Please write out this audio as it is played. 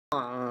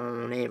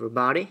On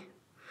everybody,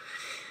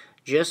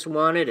 just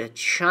wanted to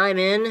chime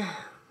in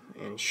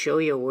and show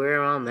you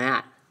where I'm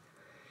at.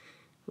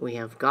 We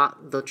have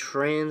got the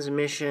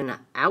transmission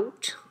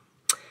out,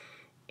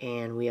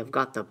 and we have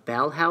got the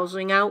bell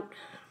housing out,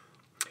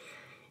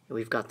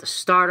 we've got the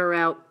starter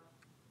out,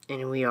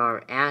 and we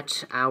are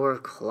at our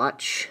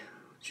clutch.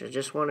 So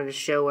just wanted to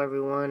show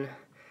everyone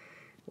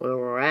where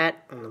we're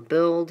at on the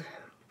build.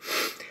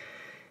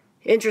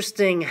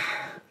 Interesting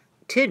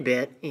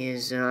tidbit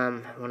is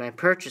when I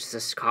purchased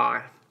this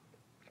car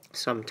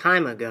some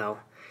time ago,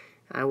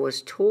 I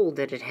was told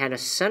that it had a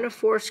center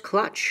force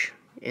clutch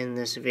in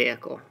this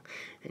vehicle.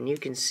 And you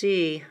can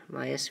see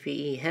my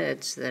SVE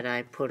heads that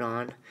I put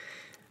on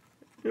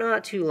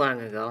not too long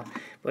ago.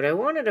 What I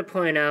wanted to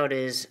point out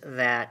is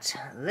that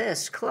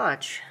this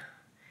clutch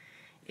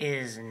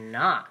is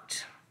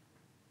not,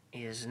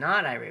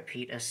 I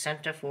repeat, a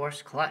center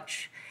force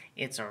clutch.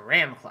 It's a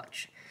ram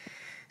clutch.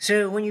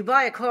 So when you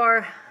buy a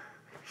car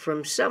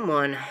from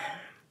someone,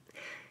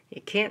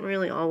 you can't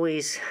really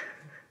always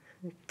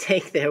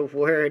take their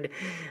word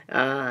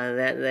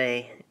that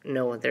they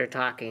know what they're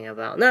talking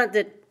about. Not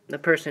that the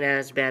person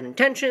has bad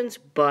intentions,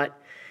 but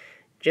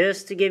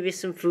just to give you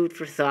some food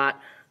for thought,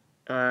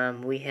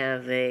 we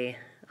have a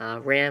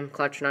ram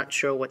clutch. Not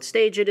sure what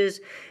stage it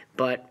is,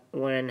 but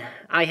when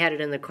I had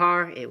it in the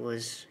car, it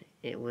was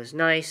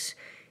nice.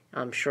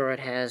 I'm sure it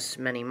has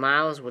many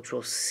miles, which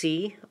we'll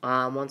see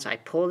once I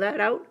pull that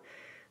out.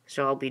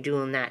 So I'll be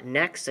doing that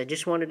next. I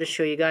just wanted to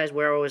show you guys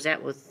where I was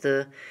at with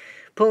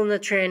pulling the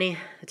tranny.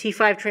 The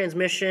T5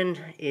 transmission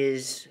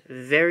is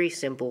very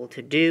simple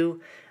to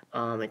do.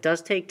 It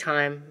does take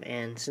time,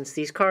 and since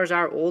these cars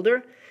are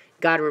older,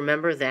 got to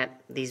remember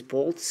that these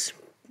bolts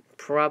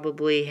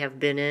probably have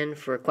been in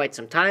for quite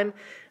some time,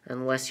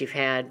 unless you've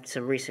had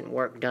some recent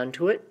work done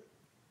to it.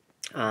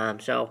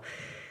 So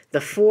the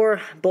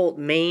 4-bolt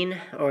main,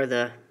 or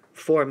the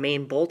 4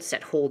 main bolts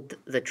that hold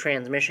the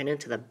transmission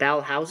into the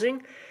bell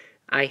housing,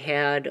 I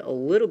had a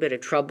little bit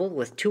of trouble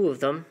with 2 of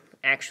them.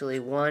 Actually,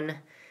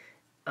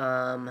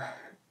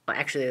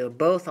 actually they were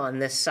both on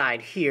this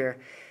side here.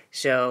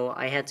 So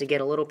I had to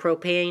get a little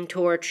propane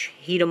torch,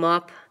 heat them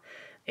up,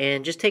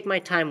 and just take my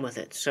time with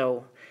it.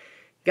 So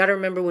you gotta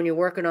remember, when you're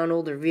working on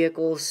older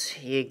vehicles,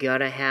 you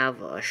gotta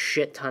have a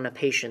shit ton of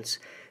patience.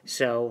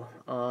 So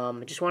I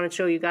just want to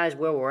show you guys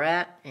where we're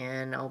at,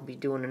 and I'll be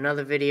doing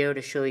another video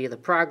to show you the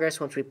progress.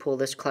 Once we pull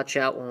this clutch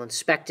out, we'll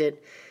inspect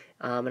it.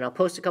 And I'll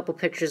post a couple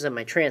pictures of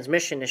my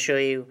transmission to show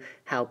you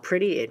how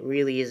pretty it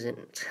really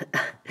isn't.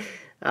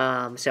 So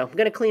I'm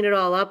going to clean it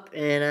all up,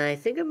 and I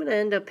think I'm going to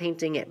end up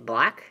painting it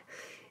black.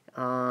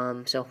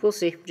 So we'll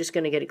see. I'm just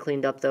going to get it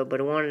cleaned up, though. But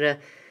I wanted to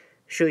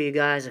show you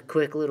guys a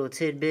quick little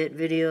tidbit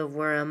video of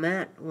where I'm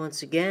at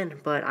once again.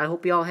 But I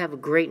hope you all have a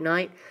great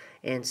night,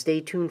 and stay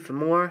tuned for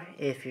more.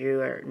 If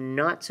you are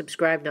not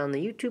subscribed on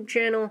the YouTube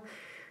channel,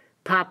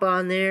 pop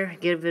on there,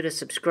 give it a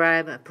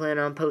subscribe. I plan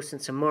on posting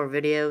some more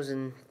videos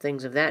and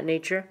things of that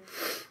nature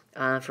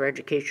for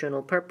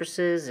educational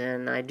purposes,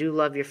 and I do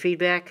love your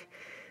feedback.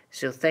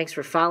 So thanks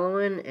for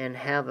following, and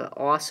have an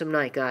awesome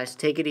night, guys.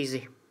 Take it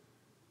easy.